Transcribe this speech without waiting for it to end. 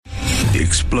The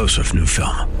explosive new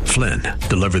film, Flynn,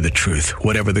 deliver the truth,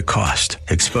 whatever the cost,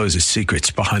 exposes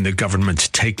secrets behind the government's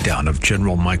takedown of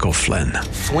General Michael Flynn.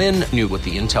 Flynn knew what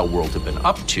the intel world had been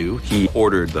up to. He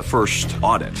ordered the first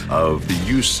audit of the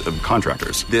use of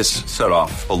contractors. This set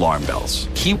off alarm bells.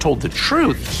 He told the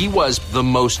truth. He was the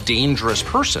most dangerous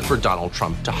person for Donald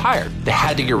Trump to hire. They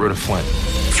had to get rid of Flynn.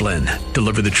 Flynn,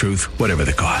 deliver the truth, whatever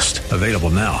the cost. Available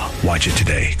now. Watch it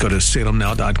today. Go to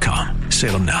salemnow.com.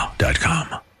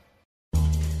 salemnow.com.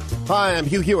 Hi, I'm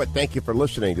Hugh Hewitt. Thank you for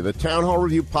listening to the Town Hall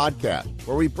Review Podcast,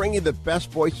 where we bring you the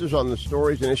best voices on the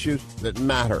stories and issues that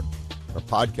matter. Our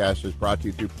podcast is brought to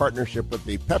you through partnership with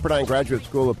the Pepperdine Graduate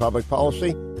School of Public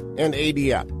Policy and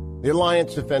ADF, the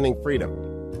Alliance Defending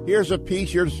Freedom. Here's a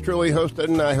piece yours truly hosted,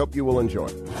 and I hope you will enjoy.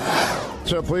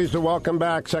 So pleased to welcome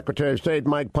back Secretary of State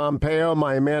Mike Pompeo.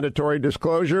 My mandatory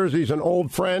disclosures: he's an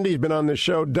old friend. He's been on this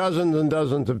show dozens and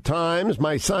dozens of times.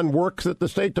 My son works at the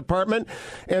State Department.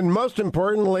 And most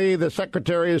importantly, the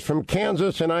Secretary is from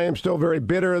Kansas, and I am still very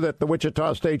bitter that the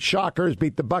Wichita State Shockers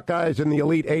beat the Buckeyes in the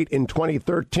Elite Eight in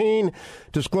 2013.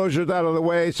 Disclosures out of the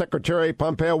way. Secretary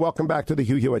Pompeo, welcome back to the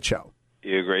Hugh Hewitt Show.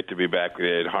 Yeah, great to be back.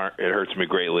 It hurts me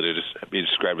greatly to just be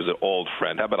described as an old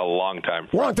friend. How about a long-time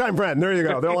friend? Long-time friend. There you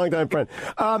go. They're a long-time friend.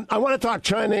 I want to talk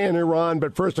China and Iran,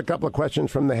 but first a couple of questions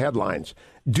from the headlines.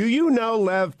 Do you know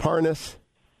Lev Parnas?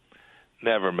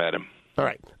 Never met him. All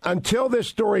right. Until this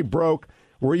story broke,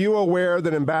 were you aware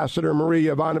that Ambassador Marie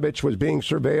Yovanovitch was being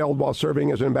surveilled while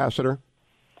serving as an ambassador?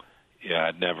 Yeah,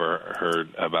 I'd never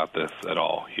heard about this at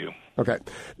all, Hugh. Okay.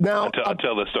 Now,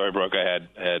 until the story broke, I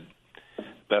had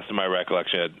best of my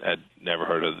recollection, I'd never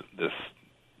heard of this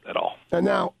at all. And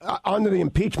now, on to the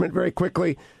impeachment very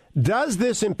quickly. Does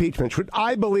this impeachment, which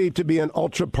I believe to be an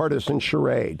ultra-partisan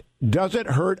charade, does it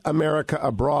hurt America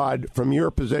abroad from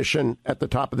your position at the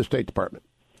top of the State Department?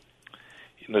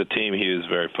 You know, the team here is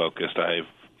very focused.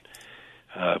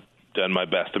 I've done my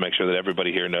best to make sure that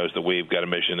everybody here knows that we've got a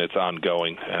mission that's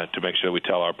ongoing, to make sure we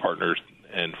tell our partners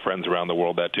and friends around the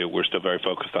world that, too. We're still very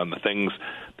focused on the things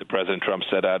that President Trump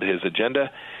set out his agenda,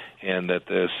 and that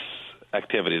this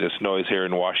activity, this noise here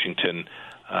in Washington,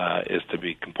 is to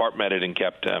be compartmented and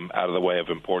kept out of the way of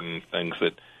important things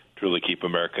that truly keep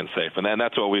Americans safe. And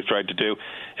that's what we've tried to do.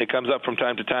 It comes up from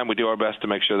time to time. We do our best to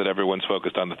make sure that everyone's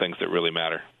focused on the things that really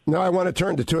matter. Now, I want to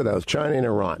turn to two of those, China and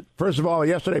Iran. First of all,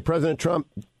 yesterday, President Trump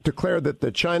declared that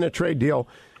the China trade deal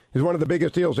is one of the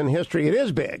biggest deals in history. It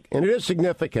is big, and it is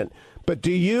significant. But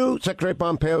do you, Secretary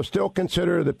Pompeo, still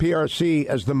consider the PRC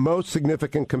as the most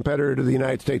significant competitor to the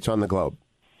United States on the globe?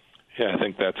 Yeah, I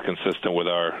think that's consistent with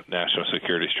our national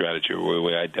security strategy, where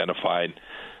we identified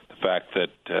the fact that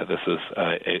this is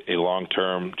a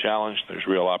long-term challenge. There's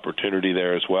real opportunity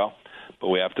there as well. But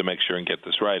we have to make sure and get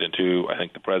this right. And two, I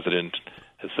think the President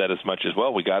has said as much as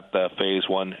well. We got the Phase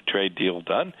 1 trade deal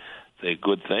done. It's a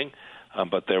good thing.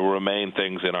 But there remain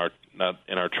things in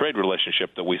our trade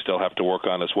relationship that we still have to work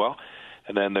on as well.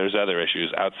 And then there's other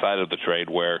issues outside of the trade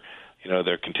where,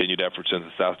 there are continued efforts in the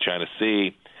South China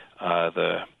Sea,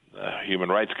 the human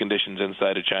rights conditions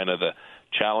inside of China, the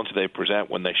challenge they present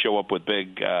when they show up with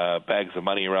big bags of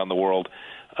money around the world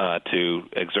to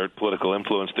exert political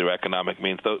influence through economic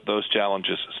means. Those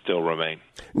challenges still remain.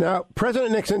 Now,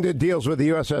 President Nixon did deals with the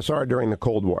USSR during the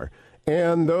Cold War.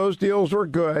 And those deals were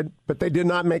good, but they did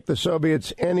not make the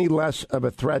Soviets any less of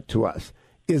a threat to us.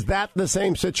 Is that the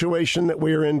same situation that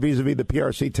we are in vis-a-vis the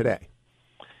PRC today?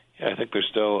 Yeah, I think there's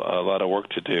still a lot of work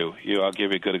to do. I'll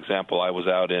give you a good example. I was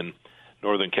out in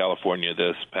Northern California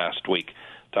this past week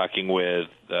talking with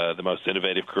the most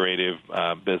innovative, creative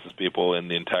business people in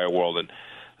the entire world.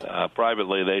 And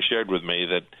privately, they shared with me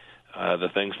that the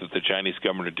things that the Chinese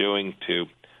government are doing to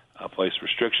place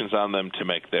restrictions on them, to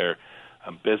make their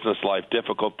business life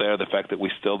difficult there, the fact that we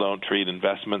still don't treat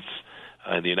investments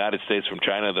in the United States from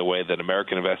China the way that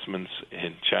American investments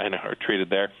in China are treated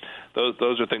there.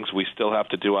 Those are things we still have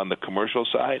to do on the commercial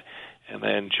side. And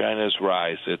then China's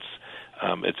rise, its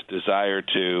desire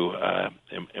to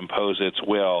impose its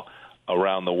will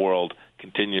around the world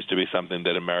continues to be something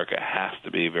that America has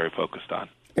to be very focused on.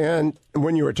 And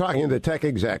when you were talking to the tech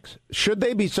execs, should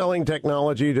they be selling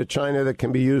technology to China that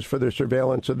can be used for their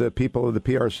surveillance of the people of the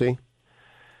PRC?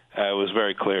 I was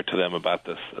very clear to them about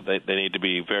this. They need to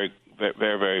be very,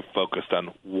 very, very focused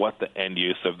on what the end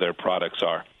use of their products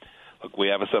are. Look, we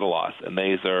have a set of laws, and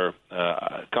these are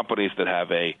companies that have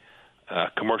a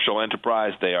commercial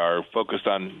enterprise. They are focused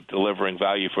on delivering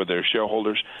value for their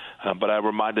shareholders. But I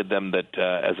reminded them that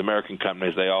as American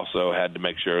companies, they also had to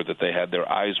make sure that they had their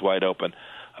eyes wide open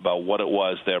about what it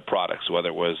was, their products, whether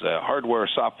it was hardware,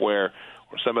 software,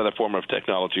 or some other form of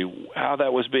technology, how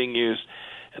that was being used,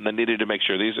 and they needed to make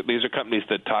sure these are companies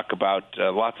that talk about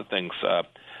lots of things,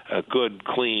 a good,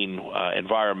 clean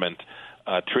environment,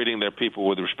 treating their people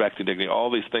with respect and dignity,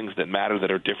 all these things that matter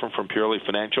that are different from purely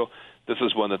financial. This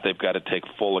is one that they've got to take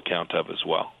full account of as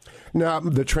well. Now,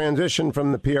 the transition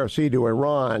from the PRC to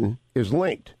Iran is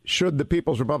linked. Should the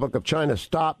People's Republic of China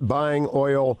stop buying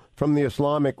oil from the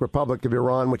Islamic Republic of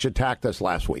Iran, which attacked us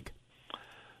last week?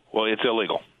 Well, it's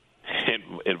illegal.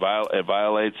 It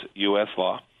violates U.S.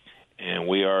 law, and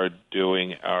we are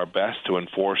doing our best to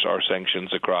enforce our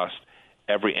sanctions across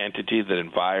every entity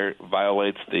that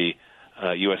violates the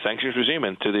U.S. sanctions regime.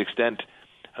 And to the extent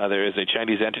there is a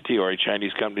Chinese entity or a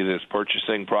Chinese company that's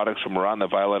purchasing products from Iran that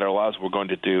violate our laws, we're going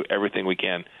to do everything we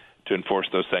can to enforce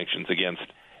those sanctions against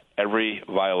every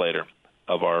violator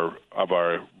of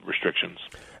our restrictions.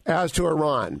 As to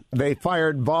Iran, they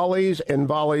fired volleys and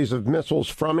volleys of missiles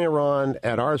from Iran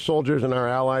at our soldiers and our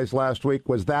allies last week.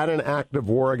 Was that an act of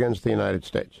war against the United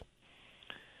States?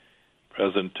 The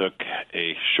President took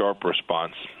a sharp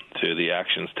response to the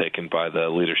actions taken by the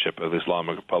leadership of the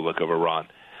Islamic Republic of Iran.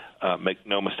 Make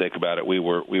no mistake about it. We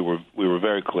were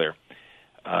very clear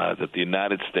that the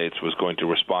United States was going to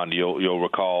respond. You'll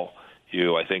recall,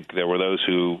 I think there were those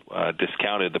who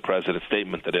discounted the president's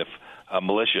statement that if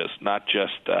militias, not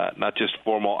just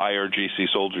formal IRGC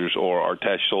soldiers or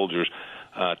Artesh soldiers,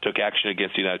 took action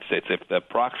against the United States, if the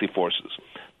proxy forces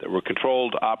that were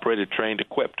controlled, operated, trained,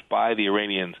 equipped by the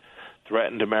Iranians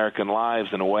threatened American lives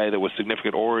in a way that was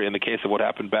significant, or in the case of what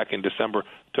happened back in December,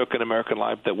 took an American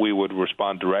life, that we would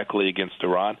respond directly against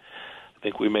Iran. I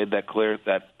think we made that clear.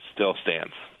 That still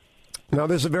stands. Now,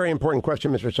 this is a very important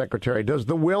question, Mr. Secretary. Does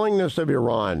the willingness of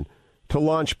Iran to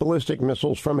launch ballistic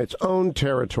missiles from its own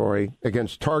territory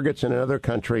against targets in another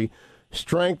country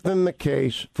strengthen the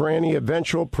case for any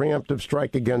eventual preemptive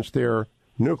strike against their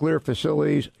nuclear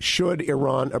facilities should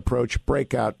Iran approach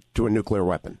breakout to a nuclear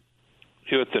weapon?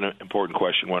 It's an important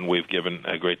question, one we've given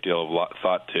a great deal of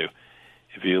thought to.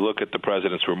 If you look at the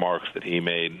president's remarks that he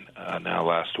made now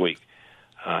last week,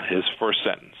 his first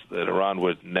sentence, that Iran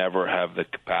would never have the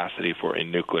capacity for a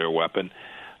nuclear weapon,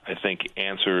 I think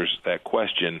answers that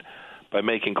question by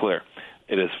making clear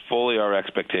it is fully our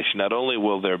expectation not only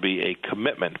will there be a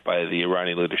commitment by the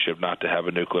Iranian leadership not to have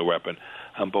a nuclear weapon,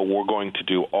 but we're going to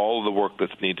do all the work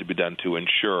that's needed to be done to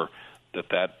ensure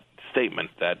that statement,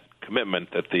 that commitment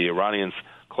that the Iranians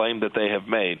claim that they have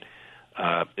made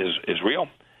is real,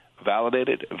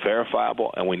 validated,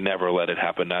 verifiable, and we never let it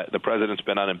happen. The president's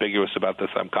been unambiguous about this.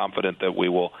 I'm confident that we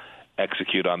will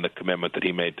execute on the commitment that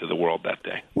he made to the world that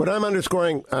day. What I'm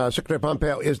underscoring, Secretary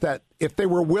Pompeo, is that if they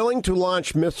were willing to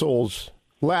launch missiles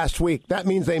last week, that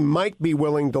means they might be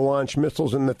willing to launch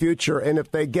missiles in the future, and if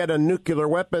they get a nuclear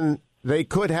weapon, they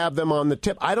could have them on the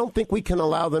tip. I don't think we can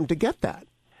allow them to get that.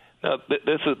 No,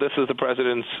 this is the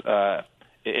president's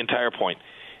entire point.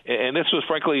 And this was,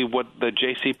 frankly, what the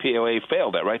JCPOA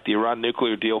failed at, right? The Iran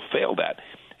nuclear deal failed at.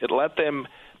 It let them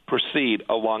proceed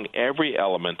along every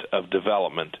element of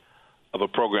development of a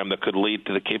program that could lead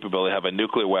to the capability to have a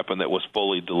nuclear weapon that was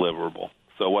fully deliverable.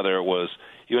 So whether it was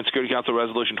UN Security Council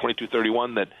Resolution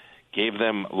 2231 that gave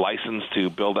them license to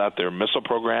build out their missile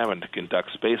program and to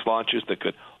conduct space launches that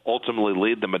could ultimately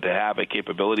lead them to have a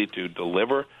capability to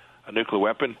deliver a nuclear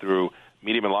weapon through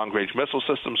medium and long-range missile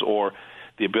systems, or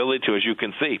the ability to, as you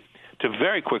can see, to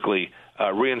very quickly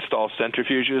reinstall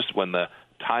centrifuges when the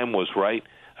time was right.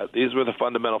 These were the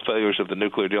fundamental failures of the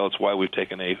nuclear deal. It's why we've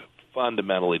taken a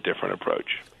fundamentally different approach.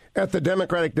 At the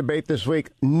Democratic debate this week,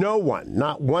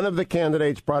 not one of the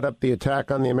candidates brought up the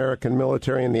attack on the American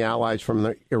military and the allies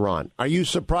from Iran. Are you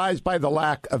surprised by the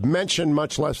lack of mention,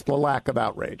 much less the lack of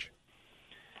outrage?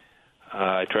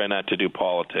 I try not to do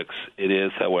politics. It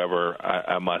is, however,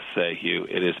 I must say, Hugh,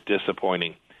 it is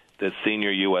disappointing that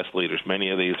senior U.S. leaders,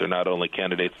 many of these are not only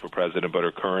candidates for president but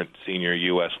are current senior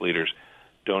U.S. leaders,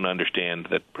 don't understand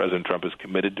that President Trump is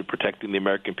committed to protecting the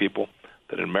American people,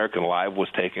 that an American life was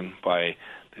taken by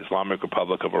the Islamic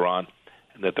Republic of Iran,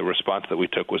 and that the response that we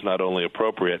took was not only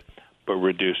appropriate but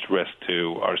reduced risk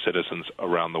to our citizens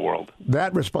around the world.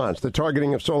 That response, the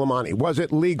targeting of Soleimani, was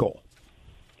it legal?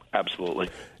 Absolutely.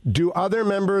 Do other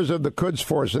members of the Quds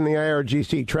Force and the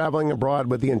IRGC traveling abroad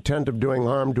with the intent of doing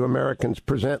harm to Americans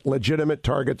present legitimate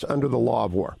targets under the law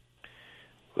of war?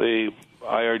 The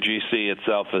IRGC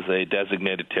itself is a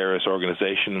designated terrorist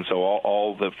organization, and so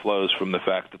all that flows from the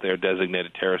fact that they're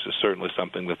designated terrorists is certainly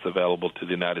something that's available to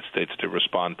the United States to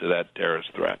respond to that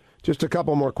terrorist threat. Just a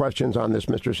couple more questions on this,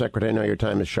 Mr. Secretary. I know your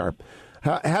time is sharp.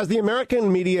 Has the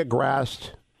American media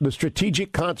grasped the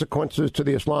strategic consequences to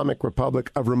the Islamic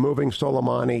Republic of removing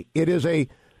Soleimani? It is a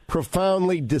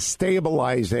profoundly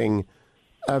destabilizing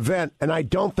event, and I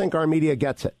don't think our media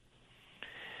gets it.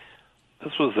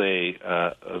 This was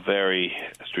a very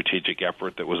strategic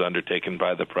effort that was undertaken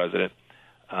by the president.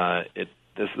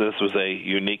 This was a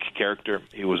unique character.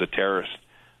 He was a terrorist.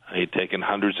 He'd taken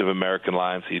hundreds of American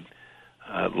lives. He'd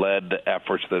led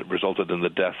efforts that resulted in the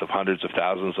deaths of hundreds of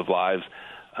thousands of lives,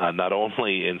 not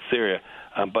only in Syria,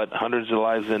 but hundreds of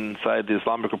lives inside the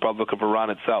Islamic Republic of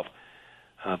Iran itself.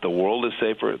 The world is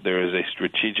safer. There is a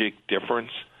strategic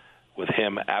difference with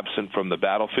him absent from the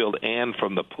battlefield and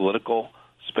from the political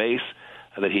space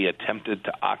that he attempted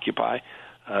to occupy.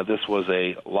 This was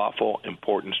a lawful,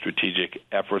 important, strategic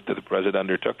effort that the president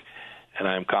undertook, and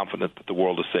I am confident that the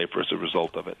world is safer as a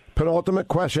result of it. Penultimate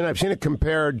question. I've seen it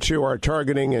compared to our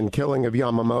targeting and killing of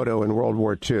Yamamoto in World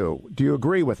War II. Do you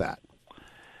agree with that?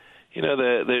 You know,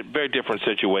 they're very different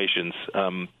situations,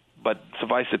 but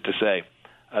suffice it to say,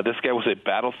 this guy was a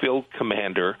battlefield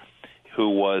commander who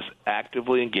was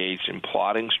actively engaged in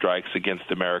plotting strikes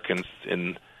against Americans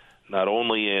in not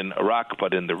only in Iraq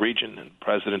but in the region. And the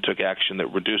president took action that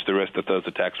reduced the risk that those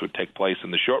attacks would take place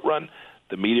in the short run,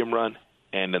 the medium run,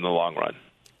 and in the long run.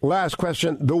 Last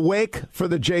question. The wake for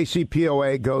the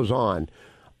JCPOA goes on.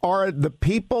 Are the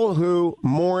people who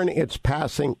mourn its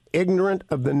passing ignorant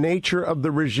of the nature of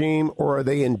the regime, or are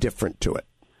they indifferent to it?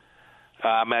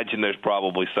 I imagine there's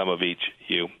probably some of each,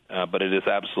 Hugh, but it is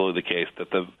absolutely the case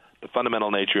that the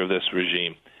fundamental nature of this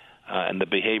regime and the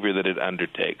behavior that it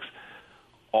undertakes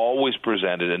always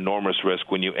presented enormous risk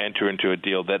when you enter into a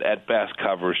deal that at best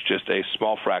covers just a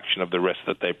small fraction of the risk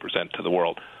that they present to the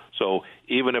world. So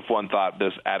even if one thought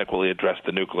this adequately addressed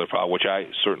the nuclear file, which I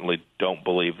certainly don't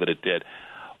believe that it did,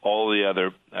 all the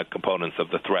other components of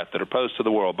the threat that are posed to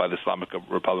the world by the Islamic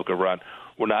Republic of Iran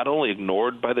were not only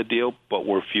ignored by the deal, but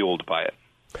were fueled by it.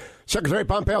 Secretary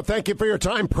Pompeo, thank you for your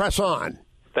time. Press on.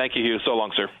 Thank you, Hugh. So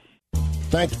long, sir.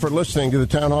 Thanks for listening to the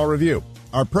Town Hall Review.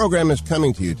 Our program is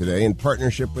coming to you today in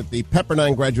partnership with the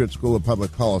Pepperdine Graduate School of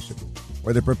Public Policy,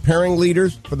 where they're preparing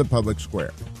leaders for the public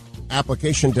square.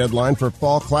 Application deadline for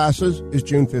fall classes is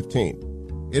June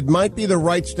 15. It might be the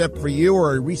right step for you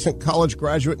or a recent college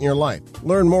graduate in your life.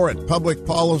 Learn more at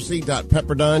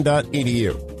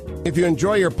publicpolicy.pepperdine.edu. If you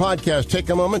enjoy your podcast, take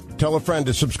a moment, tell a friend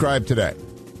to subscribe today.